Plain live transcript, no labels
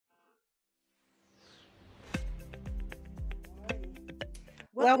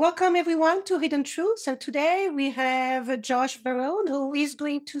Well, welcome everyone to Hidden Truths. And today we have Josh Barone, who is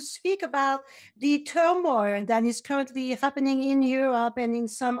going to speak about the turmoil that is currently happening in Europe and in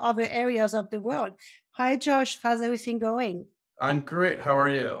some other areas of the world. Hi, Josh. How's everything going? I'm great. How are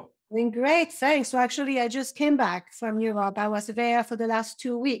you? Doing great. Thanks. So actually, I just came back from Europe. I was there for the last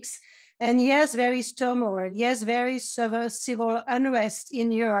 2 weeks. And yes, there is turmoil. Yes, there is civil unrest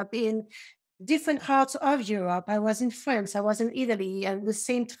in Europe, in different parts of Europe. I was in France, I was in Italy, and the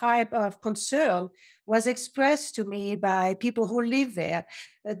same type of concern was expressed to me by people who live there.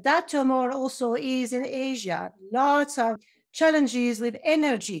 That turmoil also is in Asia. Lots of challenges with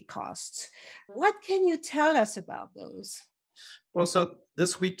energy costs. What can you tell us about those? Well, so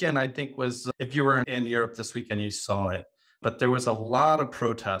this weekend, I think if you were in Europe this weekend, you saw it. But there was a lot of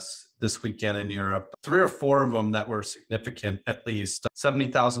protests this weekend in Europe, 3 or 4 of them that were significant, at least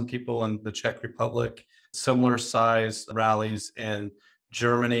 70,000 people in the Czech Republic, similar size rallies in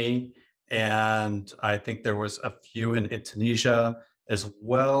Germany. And I think there was a few in Tunisia, as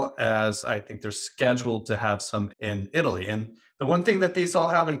well as I think they're scheduled to have some in Italy. And the one thing that these all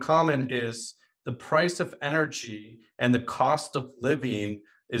have in common is the price of energy and the cost of living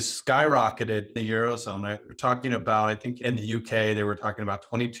is skyrocketed in the Eurozone. We're talking about, I think in the UK, they were talking about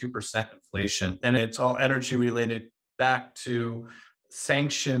 22% inflation. And it's all energy related back to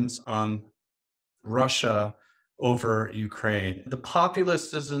sanctions on Russia over Ukraine. The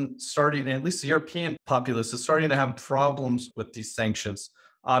populace isn't starting, at least the European populace is starting to have problems with these sanctions.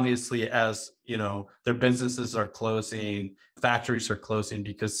 Obviously, as you know, their businesses are closing, factories are closing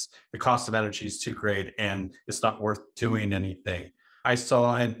because the cost of energy is too great and it's not worth doing anything. I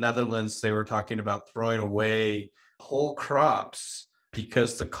saw in Netherlands, they were talking about throwing away whole crops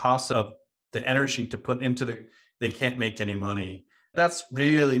because the cost of the energy to put they can't make any money. That's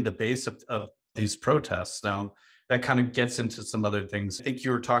really the base of these protests. Now, that kind of gets into some other things. I think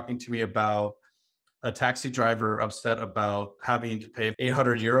you were talking to me about a taxi driver upset about having to pay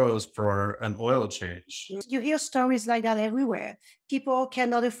 800 euros for an oil change. You hear stories like that everywhere. People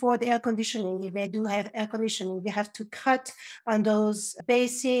cannot afford air conditioning. If they do have air conditioning, they have to cut on those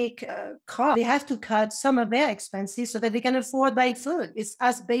basic costs. They have to cut some of their expenses so that they can afford buying food. It's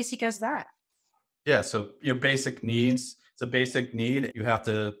as basic as that. Yeah, so your basic needs, it's a basic need. You have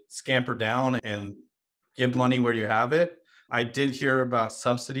to scamper down and give money where you have it. I did hear about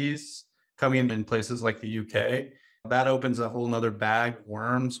subsidies coming in places like the UK. That opens a whole nother bag of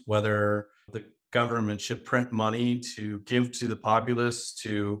worms, whether the government should print money to give to the populace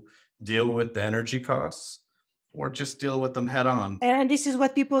to deal with the energy costs or just deal with them head on. And this is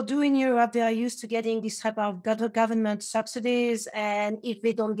what people do in Europe. They are used to getting this type of government subsidies. And if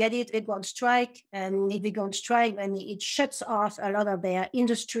they don't get it, they go on strike. And if they go on strike, then it shuts off a lot of their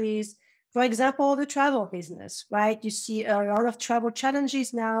industries. For example, the travel business, right? You see a lot of travel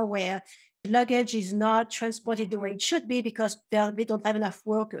challenges now where luggage is not transported the way it should be because they don't have enough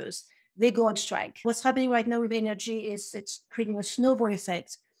workers. They go on strike. What's happening right now with energy is it's creating a snowball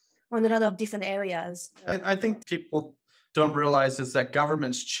effect on a lot of different areas. I think people don't realize is that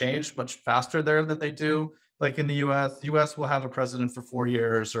governments change much faster there than they do. Like in the US, the US will have a president for 4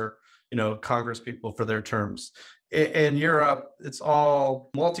 years or, Congress people for their terms. In Europe, it's all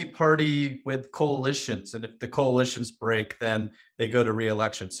multi-party with coalitions. And if the coalitions break, then they go to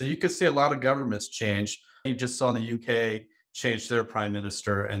re-election. So you could see a lot of governments change. You just saw the UK change their prime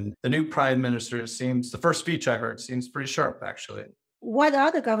minister. And the new prime minister the first speech I heard seems pretty sharp, actually. What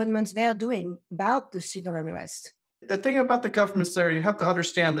are the governments there doing about the civil unrest? The thing about the governments there, you have to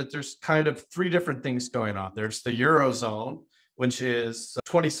understand that there's kind of 3 different things going on. There's the Eurozone, which is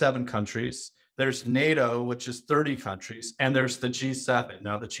 27 countries. There's NATO, which is 30 countries, and there's the G7.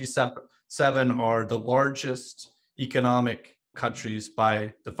 Now, the G7 are the largest economic countries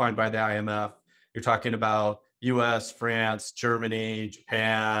defined by the IMF. You're talking about US, France, Germany,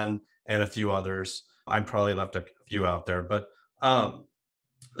 Japan, and a few others. I probably left a few out there, but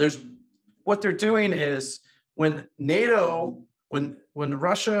what they're doing is when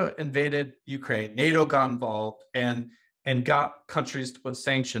Russia invaded Ukraine, NATO got involved and got countries to put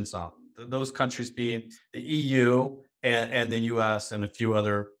sanctions on. Those countries being the EU and the US and a few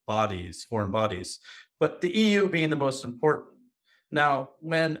other foreign bodies, but the EU being the most important. Now,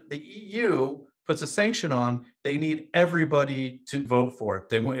 when the EU puts a sanction on, they need everybody to vote for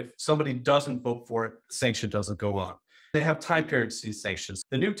it. If somebody doesn't vote for it, the sanction doesn't go on. They have time periods to these sanctions.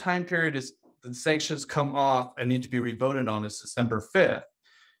 The new time period is the sanctions come off and need to be revoted on is December 5th.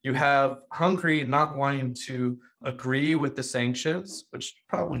 You have Hungary not wanting to agree with the sanctions, which is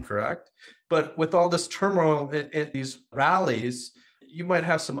probably correct. But with all this turmoil in these rallies, you might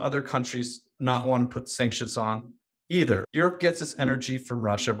have some other countries not want to put sanctions on either. Europe gets its energy from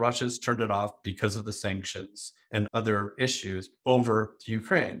Russia. Russia's turned it off because of the sanctions and other issues over to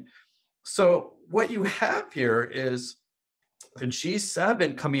Ukraine. So what you have here is the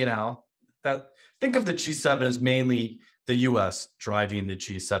G7 coming out. That think of the G7 as mainly the US driving the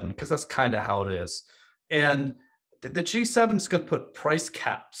G7 because that's kind of how it is. And the G7 is going to put price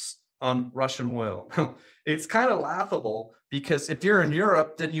caps on Russian oil. It's kind of laughable because if you're in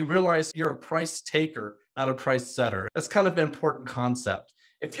Europe, then you realize you're a price taker, not a price setter. That's kind of an important concept.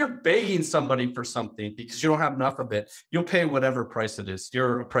 If you're begging somebody for something because you don't have enough of it, you'll pay whatever price it is.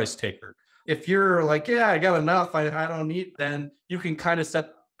 You're a price taker. If you're like, yeah, I got enough, I don't need, then you can kind of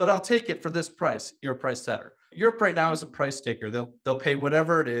set, but I'll take it for this price. You're a price setter. Europe right now is a price taker. They'll pay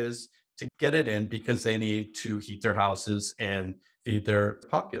whatever it is to get it in because they need to heat their houses and feed their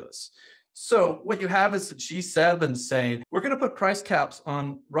populace. So what you have is the G7 saying, we're going to put price caps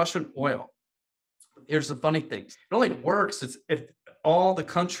on Russian oil. Here's the funny thing. It only works if all the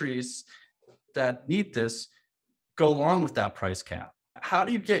countries that need this go along with that price cap. How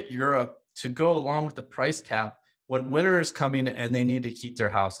do you get Europe to go along with the price cap when winter is coming and they need to heat their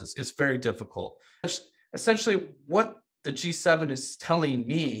houses? It's very difficult. Essentially, what the G7 is telling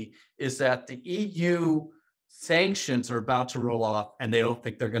me is that the EU sanctions are about to roll off and they don't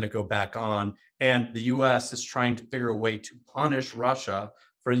think they're going to go back on. And the US is trying to figure a way to punish Russia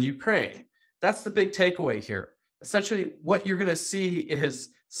for Ukraine. That's the big takeaway here. Essentially, what you're going to see is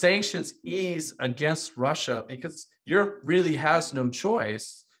sanctions ease against Russia because Europe really has no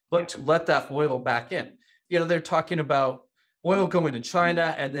choice but to let that oil back in. They're talking about oil going to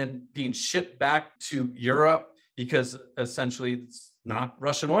China and then being shipped back to Europe because essentially it's not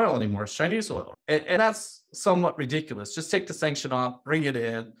Russian oil anymore, it's Chinese oil. And that's somewhat ridiculous. Just take the sanction off, bring it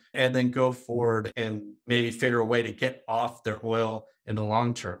in, and then go forward and maybe figure a way to get off their oil in the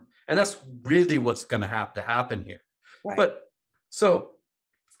long term. And that's really what's going to have to happen here. Right. But so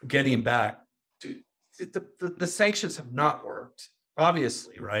getting back to the sanctions have not worked,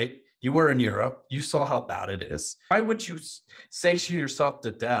 obviously, right? You were in Europe. You saw how bad it is. Why would you sanction yourself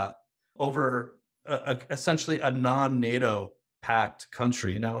to death over essentially a non-NATO packed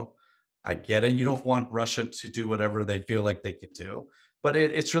country? Now, I get it. You don't want Russia to do whatever they feel like they could do, but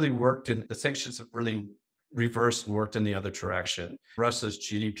it's really worked. And the sanctions have really reversed and worked in the other direction. Russia's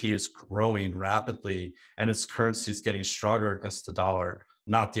GDP is growing rapidly and its currency is getting stronger against the dollar,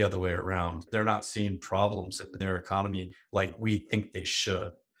 not the other way around. They're not seeing problems in their economy like we think they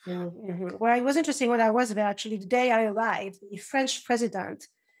should. Mm-hmm. Well, it was interesting when I was there, actually, the day I arrived, the French president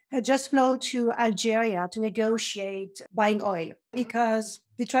had just flown to Algeria to negotiate buying oil because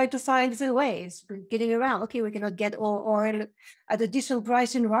they tried to find different ways of getting around. Okay, we cannot get oil at a decent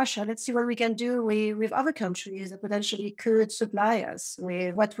price in Russia. Let's see what we can do with other countries that potentially could supply us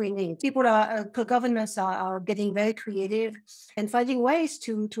with what we need. Governments are getting very creative and finding ways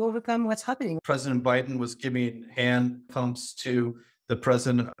to overcome what's happening. President Biden was giving hand pumps to the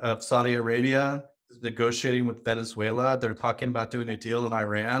president of Saudi Arabia, negotiating with Venezuela. They're talking about doing a deal in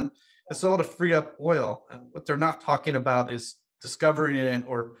Iran. It's all to free up oil. And what they're not talking about is discovering it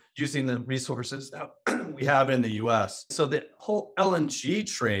or using the resources that we have in the US. So the whole LNG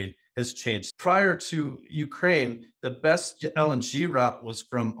trade has changed. Prior to Ukraine, the best LNG route was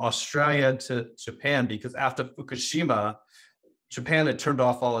from Australia to Japan because after Fukushima, Japan had turned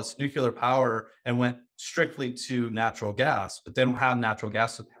off all its nuclear power and went strictly to natural gas, but they don't have natural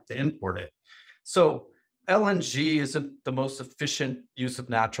gas, so they have to import it. So LNG isn't the most efficient use of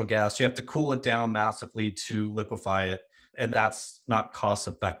natural gas. You have to cool it down massively to liquefy it, and that's not cost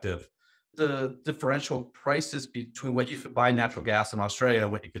effective. The differential prices between what you could buy natural gas in Australia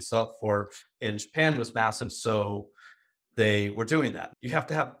and what you could sell it for in Japan was massive, so they were doing that. You have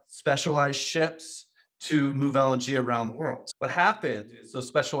to have specialized ships to move LNG around the world. What happened is those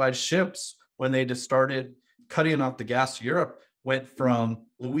specialized ships, when they just started cutting off the gas to Europe, went from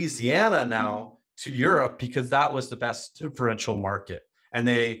Louisiana now to Europe because that was the best differential market. And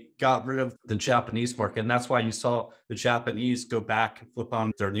they got rid of the Japanese market. And that's why you saw the Japanese go back and flip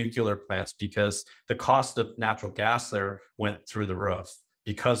on their nuclear plants because the cost of natural gas there went through the roof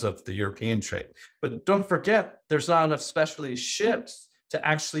because of the European trade. But don't forget, there's not enough specialty ships to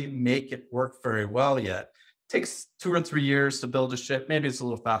actually make it work very well yet. It takes 2 or 3 years to build a ship. Maybe it's a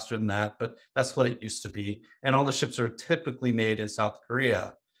little faster than that, but that's what it used to be. And all the ships are typically made in South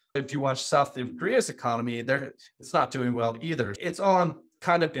Korea. If you watch South Korea's economy, it's not doing well either. It's on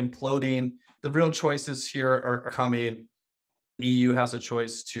kind of imploding. The real choices here are coming. The EU has a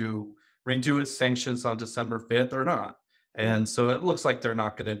choice to redo its sanctions on December 5th or not. And so it looks like they're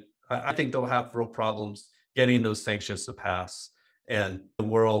not going to, I think they'll have real problems getting those sanctions to pass. And the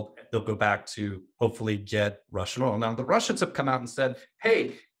world they'll go back to hopefully get Russian oil. Now, the Russians have come out and said,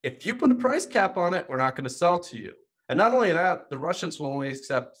 hey, if you put a price cap on it, we're not going to sell to you. And not only that, the Russians will only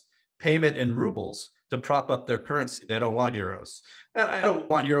accept payment in rubles to prop up their currency. They don't want euros. And I don't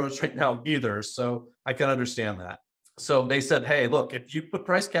want euros right now either. So I can understand that. So they said, hey, look, if you put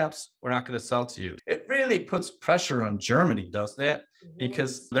price caps, we're not going to sell to you. It really puts pressure on Germany, doesn't it?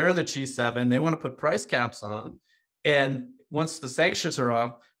 Because they're the G7. They want to put price caps on. And once the sanctions are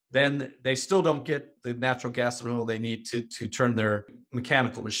off, then they still don't get the natural gas and oil they need to turn their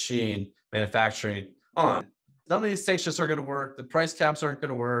mechanical machine manufacturing on. None of these sanctions are going to work. The price caps aren't going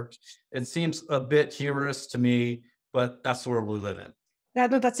to work. It seems a bit humorous to me, but that's the world we live in. Yeah,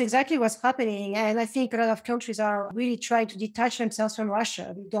 no, that's exactly what's happening. And I think a lot of countries are really trying to detach themselves from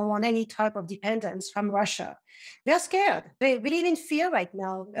Russia. We don't want any type of dependence from Russia. They're scared. They really in fear right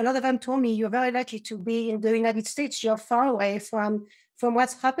now. A lot of them told me, you're very lucky to be in the United States. You're far away from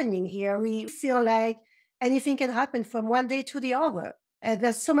what's happening here. We feel like anything can happen from one day to the other. And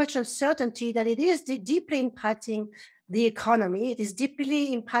there's so much uncertainty that it is deeply impacting the economy. It is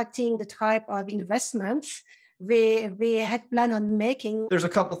deeply impacting the type of investments we had planned on making. There's a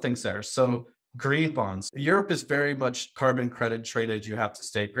couple things there. So green bonds. Europe is very much carbon credit traded. You have to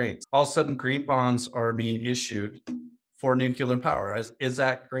stay green. All of a sudden, green bonds are being issued for nuclear power. Is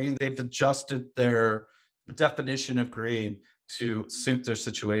that green? They've adjusted their definition of green to suit their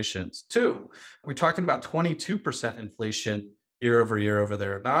situations. Two, we're talking about 22% inflation year over year over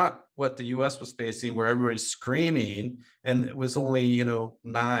there, not what the US was facing where everybody's screaming and it was only,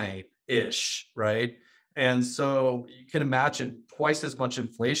 9-ish, right? And so you can imagine twice as much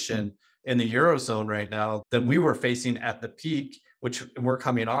inflation in the Eurozone right now than we were facing at the peak, which we're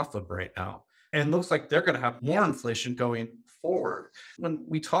coming off of right now. And it looks like they're going to have more inflation going forward. When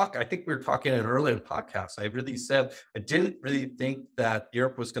we talk, I think we were talking in an earlier podcast, I really said, I didn't really think that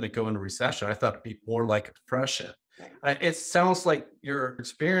Europe was going to go into recession. I thought it'd be more like a depression. It sounds like your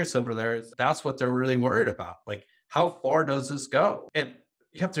experience over there is that's what they're really worried about. Like, how far does this go? And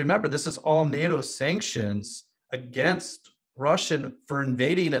you have to remember, this is all NATO sanctions against Russia for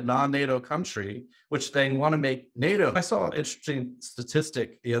invading a non-NATO country, which they want to make NATO. I saw an interesting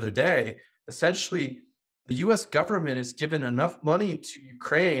statistic the other day. Essentially, the US government has given enough money to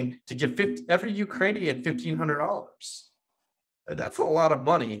Ukraine to give every Ukrainian $1,500. That's a lot of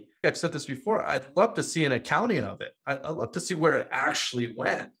money. I've said this before. I'd love to see an accounting of it. I'd love to see where it actually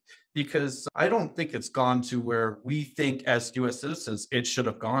went, because I don't think it's gone to where we think as US citizens it should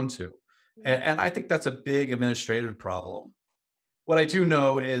have gone to. And I think that's a big administrative problem. What I do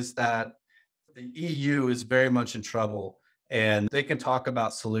know is that the EU is very much in trouble, and they can talk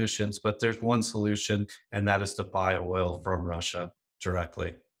about solutions, but there's one solution, and that is to buy oil from Russia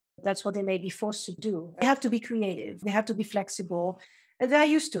directly. That's what they may be forced to do. They have to be creative. They have to be flexible. And they're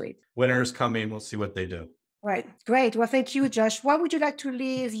used to it. Winter is coming. We'll see what they do. Right. Great. Well, thank you, Josh. What would you like to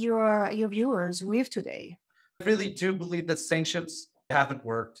leave your viewers with today? I really do believe that sanctions haven't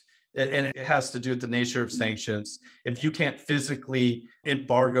worked. And it has to do with the nature of sanctions. If you can't physically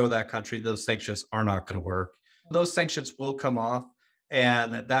embargo that country, those sanctions are not going to work. Those sanctions will come off,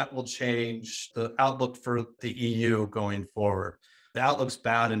 and that will change the outlook for the EU going forward. The outlook's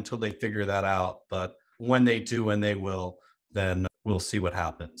bad until they figure that out. But when they do, and they will, then we'll see what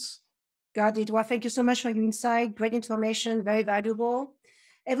happens. Got it. Well, thank you so much for your insight. Great information, very valuable.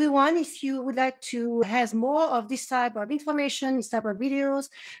 Everyone, if you would like to have more of this type of information, this type of videos,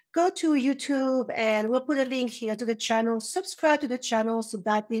 go to YouTube and we'll put a link here to the channel. Subscribe to the channel so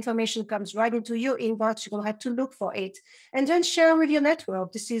that the information comes right into your inbox. You don't have to look for it. And then share with your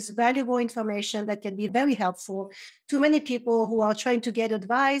network. This is valuable information that can be very helpful to many people who are trying to get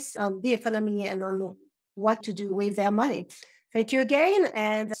advice on the economy and on what to do with their money. Thank you again,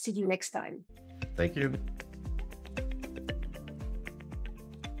 and see you next time. Thank you.